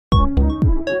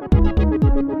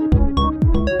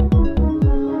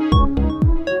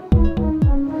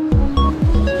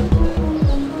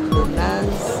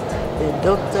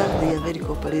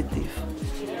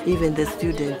cooperative, even the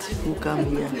students who come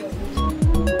here.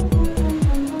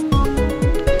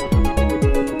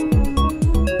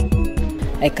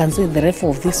 I can say the ref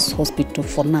of this hospital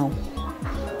for now,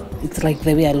 it's like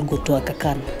the way I'll go to Aga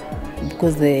Khan,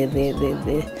 because the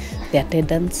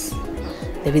attendants,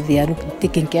 the way they are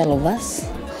taking care of us,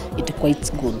 it's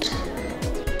quite good.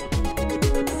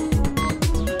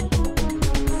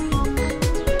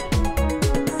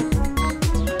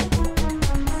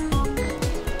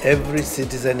 Every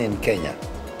citizen in Kenya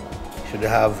should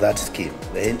have that scheme,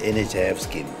 the NHIF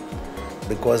scheme,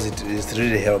 because it is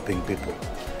really helping people.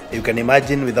 You can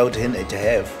imagine without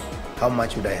NHIF, how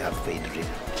much would I have paid really?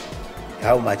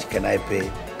 How much can I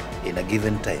pay in a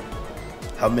given time?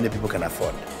 How many people can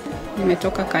afford?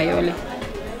 Nimetoka Kayole.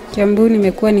 Kiambu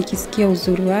nimekuwa nikisikia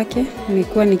uzuri wake,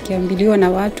 nimekuwa nikiambiliwa na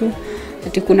watu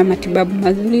ati kuna matibabu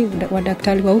mazuri,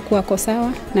 wadaktari wa huku wako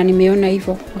sawa, na nimeona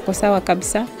hivyo wako sawa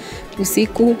kabisa.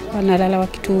 Usiku wanalala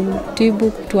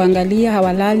wakitutibu, tuangalia,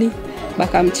 hawalali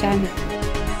mpaka mchana.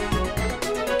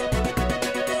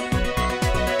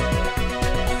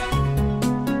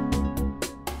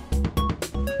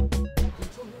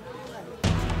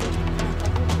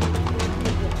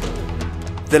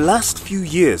 The last few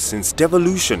years since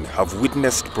devolution have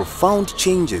witnessed profound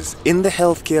changes in the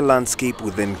healthcare landscape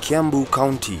within Kiambu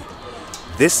County.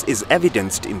 This is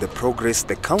evidenced in the progress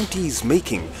the county is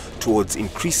making towards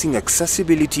increasing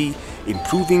accessibility,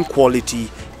 improving quality,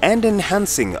 and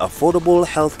enhancing affordable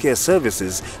healthcare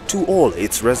services to all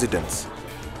its residents.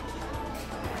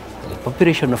 The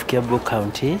population of Kiambu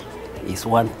County is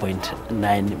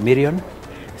 1.9 million.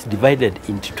 It's divided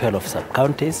into 12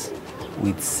 sub-counties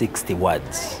with 60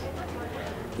 wards.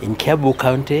 In Kiambu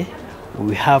County,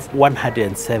 we have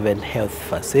 107 health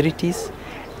facilities,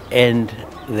 and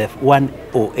the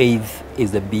 108th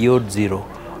is the Beyond Zero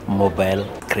mobile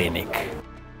clinic.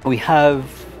 We have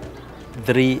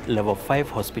 3 level 5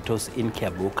 hospitals in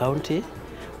Kiambu County.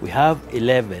 We have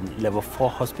 11 level 4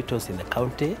 hospitals in the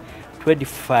county,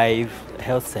 25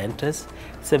 health centers,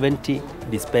 70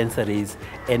 dispensaries,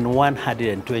 and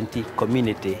 120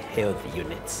 community health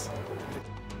units.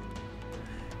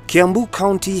 Kiambu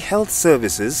County Health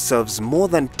Services serves more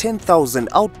than 10,000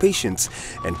 outpatients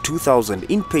and 2,000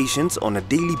 inpatients on a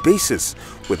daily basis,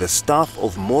 with a staff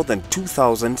of more than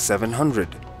 2,700.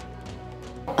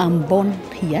 I'm born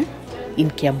here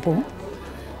in Kiambu,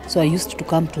 so I used to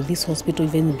come to this hospital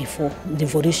even before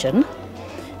devolution.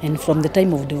 And from the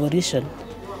time of devolution,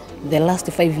 the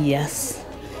last 5 years,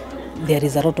 there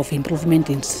is a lot of improvement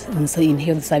in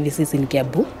health services in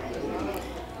Kiambu.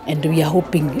 And we are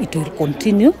hoping it will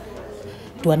continue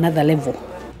to another level.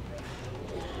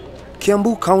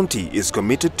 Kiambu County is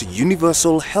committed to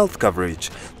universal health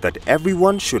coverage, that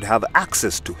everyone should have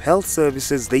access to health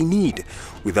services they need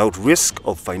without risk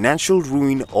of financial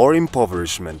ruin or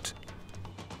impoverishment.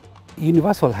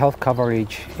 Universal health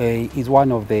coverage is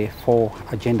one of the 4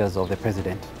 agendas of the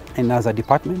President. And as a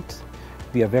department,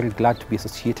 we are very glad to be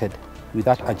associated with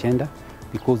that agenda,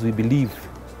 because we believe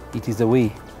it is the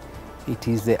way, it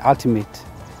is the ultimate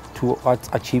towards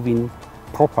achieving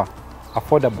proper,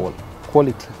 affordable,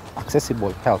 quality,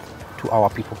 accessible health to our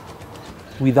people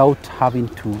without having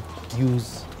to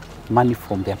use money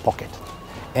from their pocket.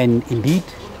 And indeed,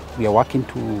 we are working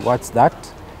towards that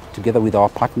together with our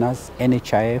partners,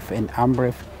 NHIF and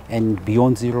AMREF and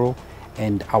Beyond Zero,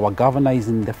 and our governor is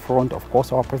in the front, of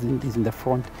course our president is in the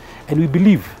front. And we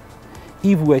believe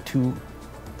if we were to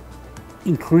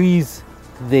increase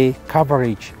the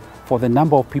coverage for the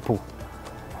number of people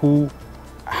who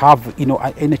have,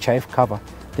 NHIF cover,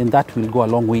 then that will go a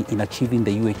long way in achieving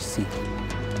the UHC.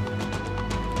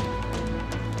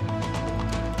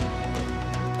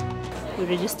 We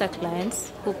register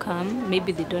clients who come,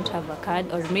 maybe they don't have a card,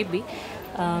 or maybe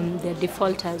they're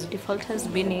defaulters. Defaulters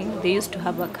meaning they used to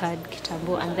have a card,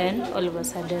 Kiambu, and then all of a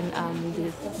sudden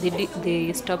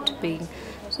they stopped paying.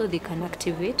 So they can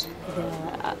activate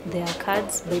their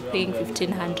cards by paying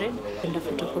 1,500 and a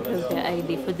photocopy of their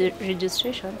ID. For the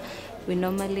registration, we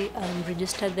normally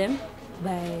register them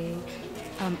by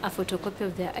a photocopy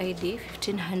of their ID,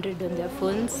 1,500 on their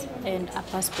phones, and a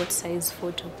passport size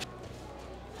photo.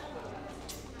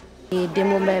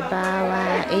 Demo member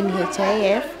wa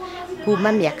NHIF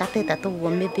kuma miaka 3 guo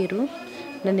mithiru,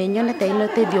 na nĩ nyonete ino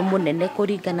teithio munene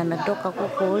kũringana na ndoka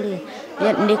gũkũ rĩ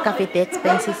nĩ kapĩte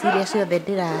expenses iria ciothe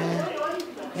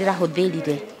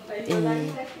ndĩrahũthĩrire.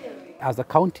 As a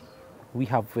county, we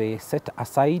have set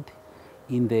aside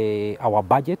in our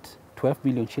budget 12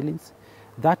 million shillings.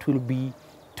 That will be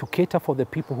to cater for the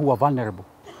people who are vulnerable.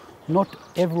 Not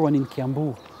everyone in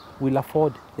Kiambu will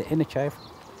afford the NHIF.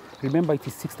 Remember, it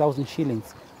is 6,000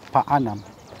 shillings per annum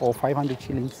or 500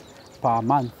 shillings per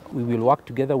month. We will work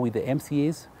together with the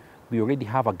MCAs. We already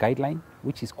have a guideline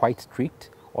which is quite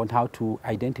strict on how to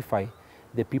identify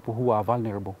the people who are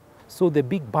vulnerable. So the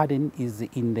big burden is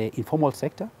in the informal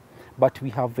sector, but we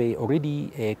have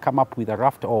already come up with a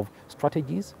raft of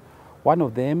strategies. One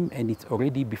of them, and it's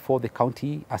already before the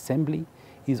county assembly,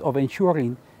 is of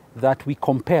ensuring that we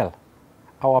compel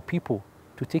our people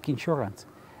to take insurance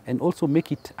and also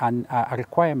make it a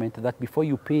requirement that before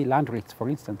you pay land rates, for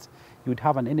instance, you would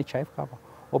have an NHIF cover,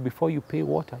 or before you pay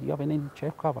water, you have an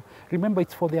NHIF cover. Remember,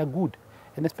 it's for their good,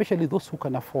 and especially those who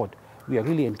can afford. We are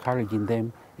really encouraging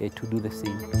them to do the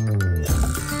same.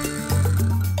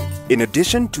 In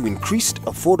addition to increased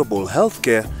affordable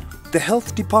healthcare, the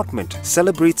health department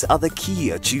celebrates other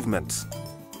key achievements.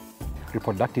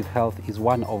 Reproductive health is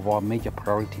one of our major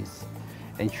priorities.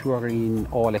 Ensuring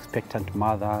all expectant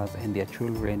mothers and their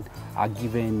children are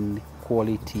given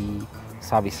quality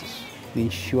services. We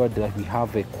ensure that we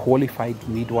have a qualified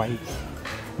midwives.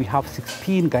 We have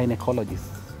 16 gynecologists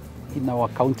in our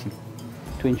county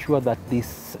to ensure that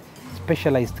this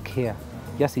specialized care,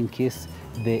 just in case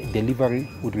the delivery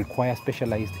would require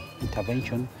specialized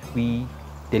intervention. We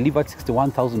delivered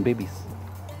 61,000 babies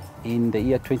in the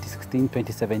year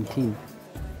 2016-2017.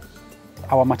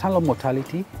 Our maternal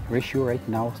mortality ratio right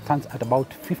now stands at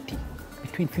about 50,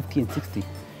 between 50 and 60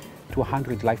 to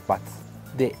 100 live births.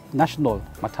 The national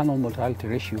maternal mortality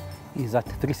ratio is at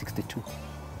 362.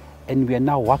 And we are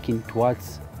now working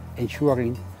towards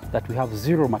ensuring that we have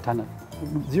zero maternal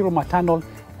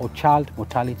or child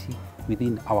mortality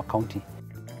within our county.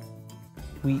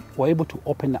 We were able to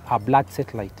open a blood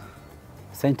satellite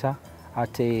center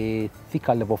at a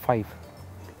Thika level 5,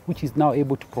 which is now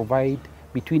able to provide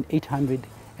between 800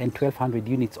 and 1,200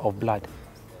 units of blood.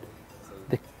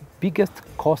 The biggest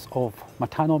cause of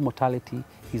maternal mortality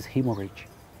is hemorrhage.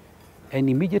 And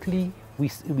immediately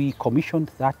we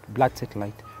commissioned that blood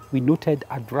satellite. We noted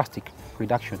a drastic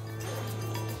reduction.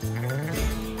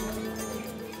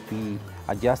 We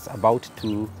are just about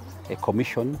to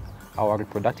commission our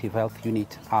reproductive health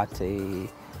unit at a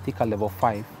Thika level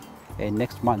 5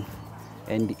 next month,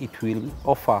 and it will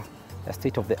offer a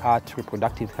state-of-the-art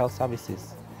reproductive health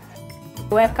services.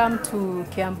 Welcome to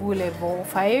Kiambu level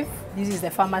 5. This is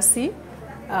the pharmacy.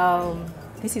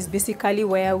 This is basically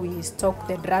where we stock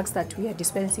the drugs that we are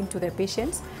dispensing to the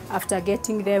patients after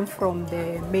getting them from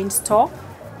the main store.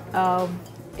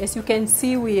 As you can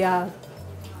see, we are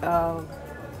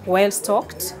well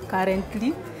stocked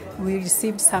currently. We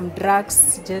received some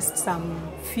drugs just some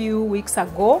few weeks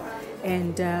ago,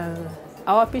 and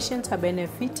our patients are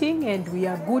benefiting and we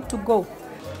are good to go.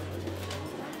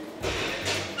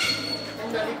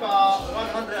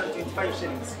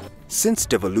 Since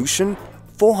devolution,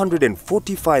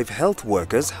 445 health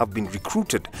workers have been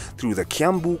recruited through the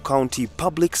Kiambu County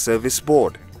Public Service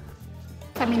Board.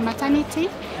 I'm in maternity.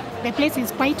 The place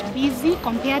is quite busy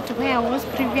compared to where I was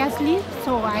previously,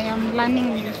 so I am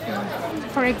learning new things.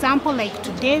 For example, like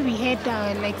today we had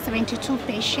like 72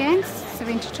 patients,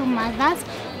 72 mothers,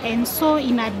 and so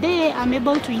in a day I'm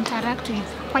able to interact with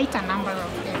quite a number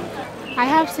of them. I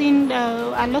have seen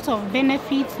a lot of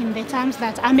benefits in the terms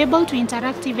that I'm able to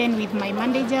interact even with my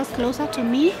managers closer to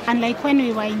me, and like when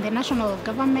we were in the national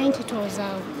government, it was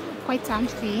quite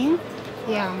something.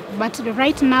 Yeah, but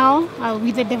right now,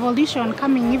 with the devolution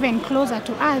coming even closer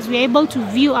to us, we're able to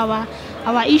view our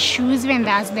issues even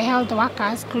as the health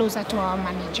workers closer to our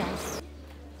managers.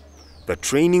 The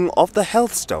training of the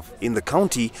health staff in the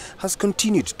county has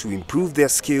continued to improve their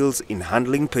skills in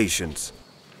handling patients.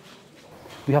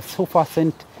 We have so far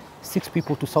sent 6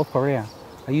 people to South Korea,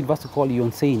 a university called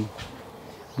Yonsei.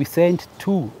 We sent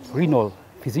 2 renal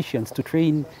physicians to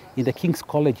train in the King's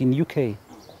College in UK.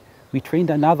 We trained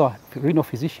another renal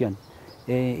physician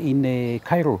in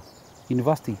Cairo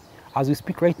University. As we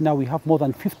speak right now, we have more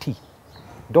than 50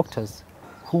 doctors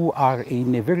who are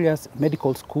in various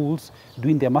medical schools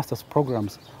doing their master's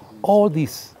programs. All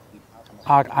these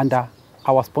are under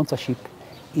our sponsorship,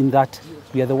 in that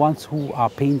we are the ones who are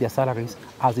paying their salaries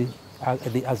as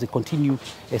they continue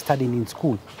studying in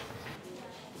school.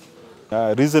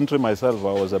 Recently myself,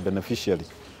 I was a beneficiary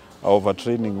of a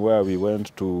training where we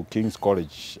went to King's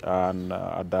College and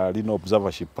the renal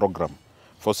observership program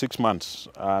for 6 months.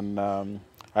 And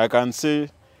I can say,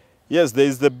 yes, there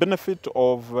is the benefit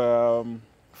of,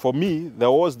 for me,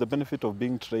 there was the benefit of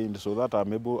being trained so that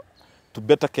I'm able to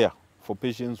better care for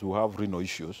patients who have renal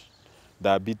issues,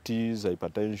 diabetes,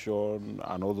 hypertension,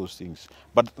 and all those things.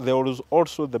 But there was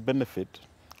also the benefit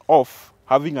of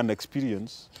having an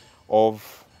experience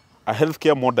of a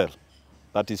healthcare model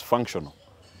that is functional.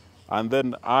 And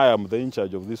then I am in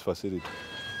charge of this facility.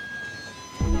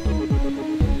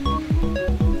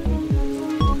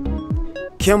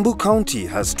 Kiambu County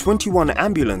has 21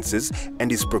 ambulances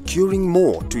and is procuring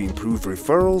more to improve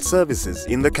referral services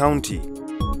in the county.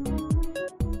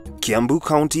 Kiambu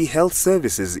County Health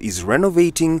Services is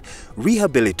renovating,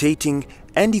 rehabilitating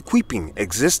and equipping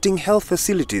existing health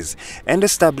facilities and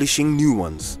establishing new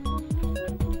ones.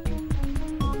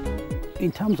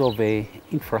 In terms of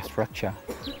infrastructure,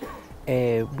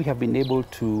 we have been able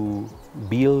to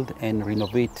build and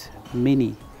renovate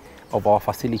many of our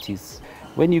facilities.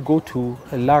 When you go to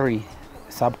Larry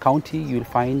sub-county, you'll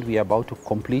find we are about to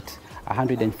complete a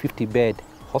 150-bed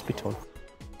hospital.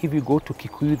 If you go to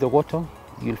Kikuyu, the water,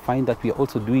 you'll find that we are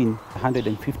also doing a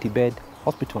 150-bed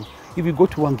hospital. If you go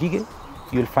to Wangige,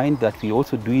 you'll find that we're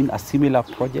also doing a similar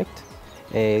project.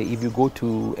 If you go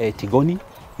to Tigoni,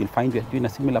 you'll find we're doing a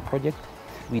similar project.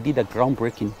 We did a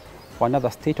groundbreaking for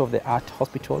another state-of-the-art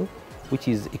hospital, which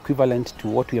is equivalent to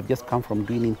what we have just come from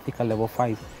doing in Thika Level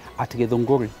 5 at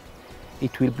Gedongori.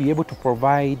 It will be able to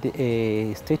provide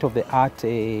state-of-the-art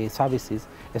services,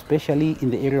 especially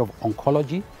in the area of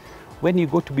oncology. When you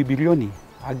go to Bibirioni,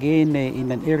 again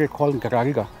in an area called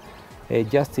Garariga,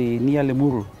 just near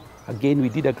Lemuru, again we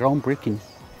did a groundbreaking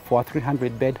for a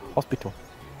 300-bed hospital.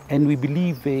 And we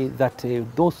believe that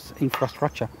those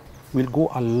infrastructure will go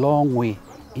a long way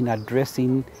in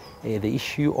addressing the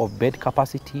issue of bed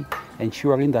capacity,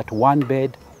 ensuring that one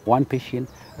bed, one patient,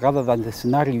 rather than the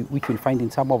scenario which we'll find in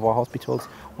some of our hospitals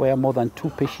where more than 2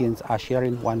 patients are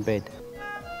sharing one bed.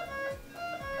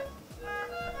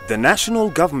 The national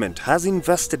government has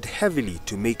invested heavily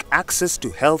to make access to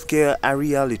healthcare a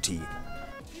reality.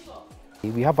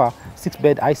 We have a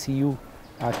 6-bed ICU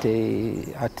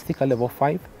at Thika Level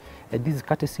 5, and this is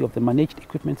courtesy of the managed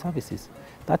equipment services.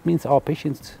 That means our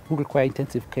patients who require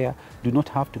intensive care do not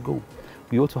have to go.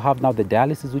 We also have now the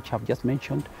dialysis, which I've just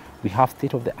mentioned. We have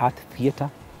state-of-the-art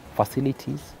theatre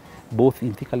facilities, both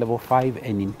in Thika Level 5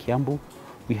 and in Kiambu.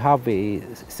 We have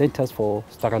centers for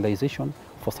sterilization,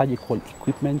 for surgical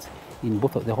equipment in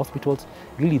both of the hospitals.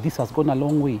 Really, this has gone a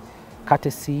long way,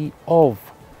 courtesy of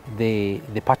the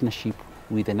partnership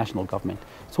with the national government.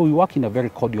 So we work in a very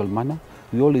cordial manner.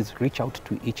 We always reach out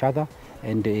to each other,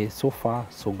 and so far,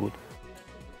 so good.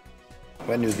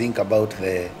 When you think about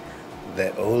the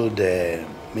old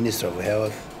Minister of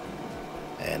Health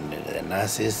and the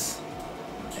nurses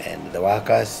and the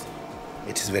workers,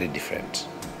 it is very different.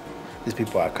 These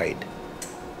people are kind.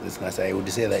 I would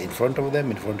say that in front of them,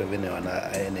 in front of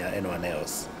anyone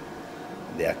else,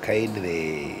 they are kind,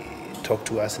 they talk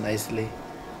to us nicely,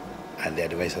 and they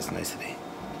advise us nicely.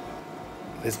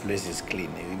 This place is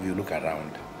clean if you look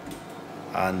around.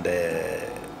 And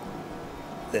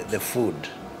the food,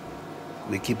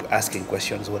 we keep asking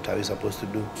questions, what are we supposed to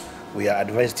do? We are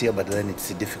advised here, but then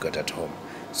it's difficult at home.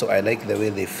 So I like the way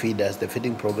they feed us. The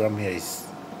feeding program here is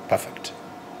perfect.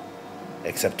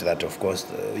 Except that, of course,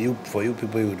 for you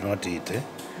people, you would not eat.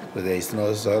 Because there is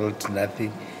no salt,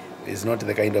 nothing. It's not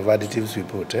the kind of additives we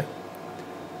put.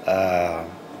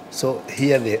 So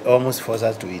here they almost force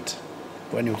us to eat.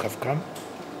 When you have come,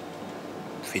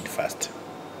 feed first,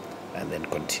 and then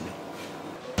continue.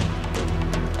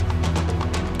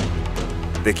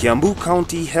 The Kiambu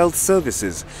County Health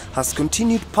Services has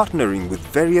continued partnering with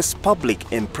various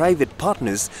public and private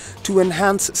partners to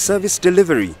enhance service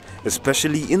delivery,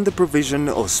 especially in the provision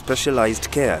of specialized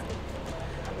care.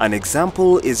 An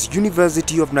example is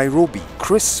University of Nairobi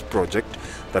CRIS project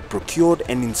that procured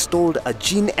and installed a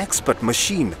gene expert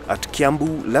machine at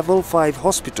Kiambu Level 5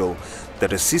 Hospital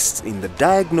that assists in the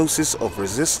diagnosis of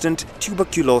resistant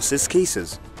tuberculosis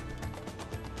cases.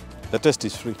 The test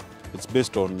is free. It's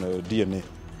based on DNA.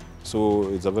 So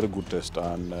it's a very good test,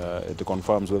 and it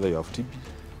confirms whether you have TB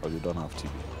or you don't have TB.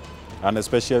 And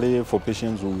especially for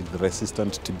patients with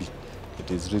resistant TB,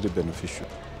 it is really beneficial.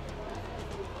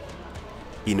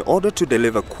 In order to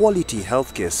deliver quality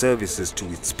healthcare services to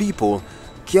its people,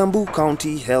 Kiambu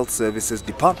County Health Services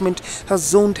Department has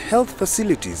zoned health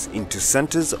facilities into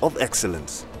centers of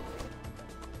excellence.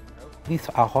 These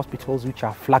are hospitals which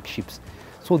are flagships,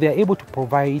 so they are able to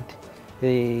provide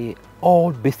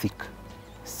all basic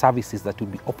services that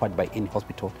would be offered by any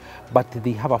hospital, but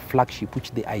they have a flagship which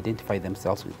they identify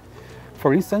themselves with.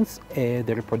 For instance, the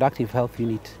reproductive health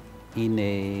unit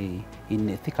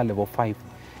in Thika Level 5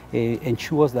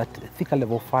 ensures that Thika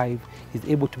Level 5 is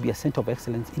able to be a center of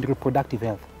excellence in reproductive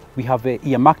health. We have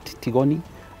earmarked Tigoni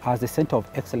as a center of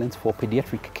excellence for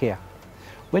pediatric care.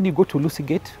 When you go to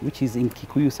Lusigate, which is in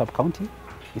Kikuyu sub-county,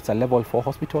 it's a level 4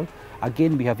 hospital.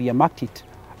 Again, we have earmarked it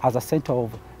as a center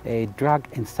of drug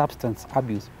and substance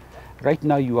abuse. Right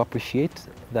now, you appreciate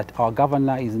that our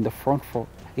governor is in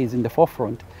the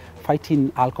forefront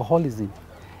fighting alcoholism,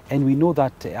 and we know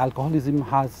that alcoholism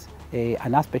has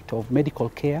an aspect of medical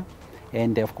care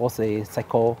and of course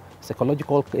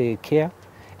psychological care,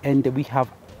 and we have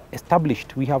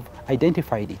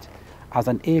identified it as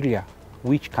an area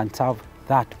which can serve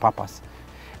that purpose.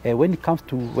 When it comes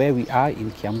to where we are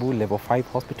in Kiambu Level 5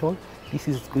 Hospital, this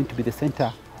is going to be the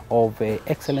center of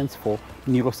excellence for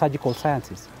neurosurgical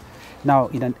sciences. Now,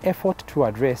 in an effort to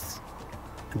address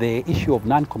the issue of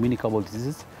non-communicable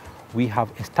diseases, we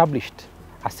have established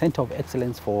a center of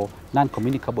excellence for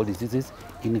non-communicable diseases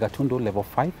in Gatundu Level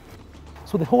 5.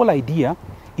 So the whole idea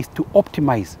is to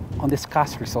optimize on the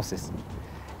scarce resources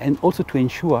and also to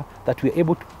ensure that we are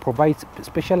able to provide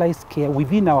specialized care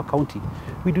within our county.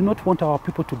 We do not want our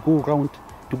people to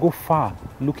go far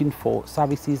looking for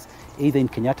services either in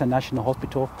Kenyatta National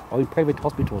Hospital or in private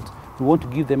hospitals. We want to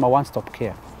give them a one-stop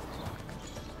care.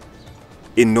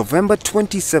 In November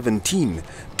 2017,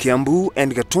 Kiambu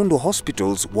and Gatundu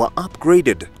hospitals were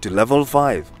upgraded to Level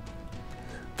 5.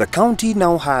 The county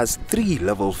now has 3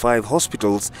 Level 5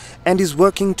 hospitals and is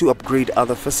working to upgrade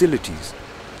other facilities.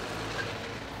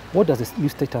 What does this new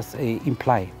status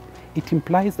imply? It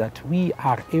implies that we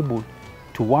are able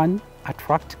to, one,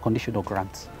 attract conditional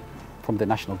grants from the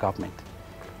national government.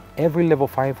 Every Level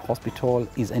 5 hospital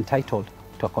is entitled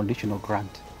to a conditional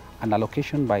grant, an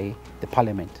allocation by the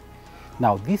Parliament.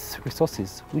 Now, these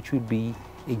resources, which will be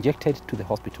injected to the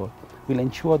hospital, will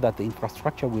ensure that the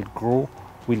infrastructure will grow,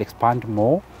 will expand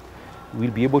more.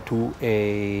 We'll be able to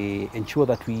ensure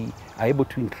that we are able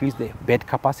to increase the bed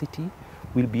capacity.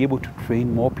 We'll be able to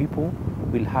train more people.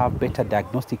 We'll have better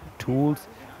diagnostic tools,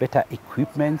 better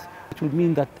equipment, which will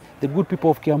mean that the good people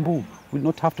of Kiambu will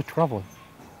not have to travel.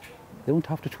 They won't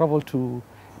have to travel to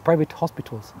private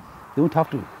hospitals. They won't have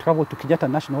to travel to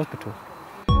Kenyatta National Hospital.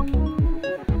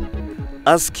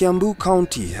 As Kiambu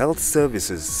County Health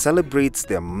Services celebrates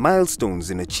their milestones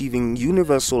in achieving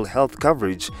universal health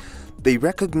coverage, they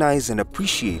recognize and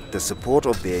appreciate the support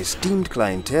of their esteemed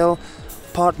clientele,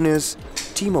 partners,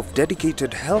 team of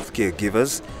dedicated healthcare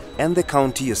givers, and the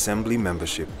county assembly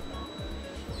membership.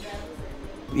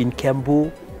 In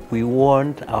Kiambu, we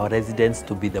want our residents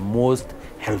to be the most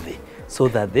healthy so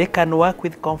that they can work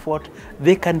with comfort,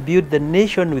 they can build the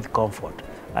nation with comfort,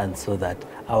 and so that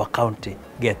our county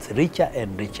gets richer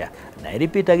and richer. And I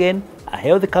repeat again, a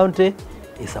healthy county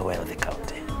is a wealthy county.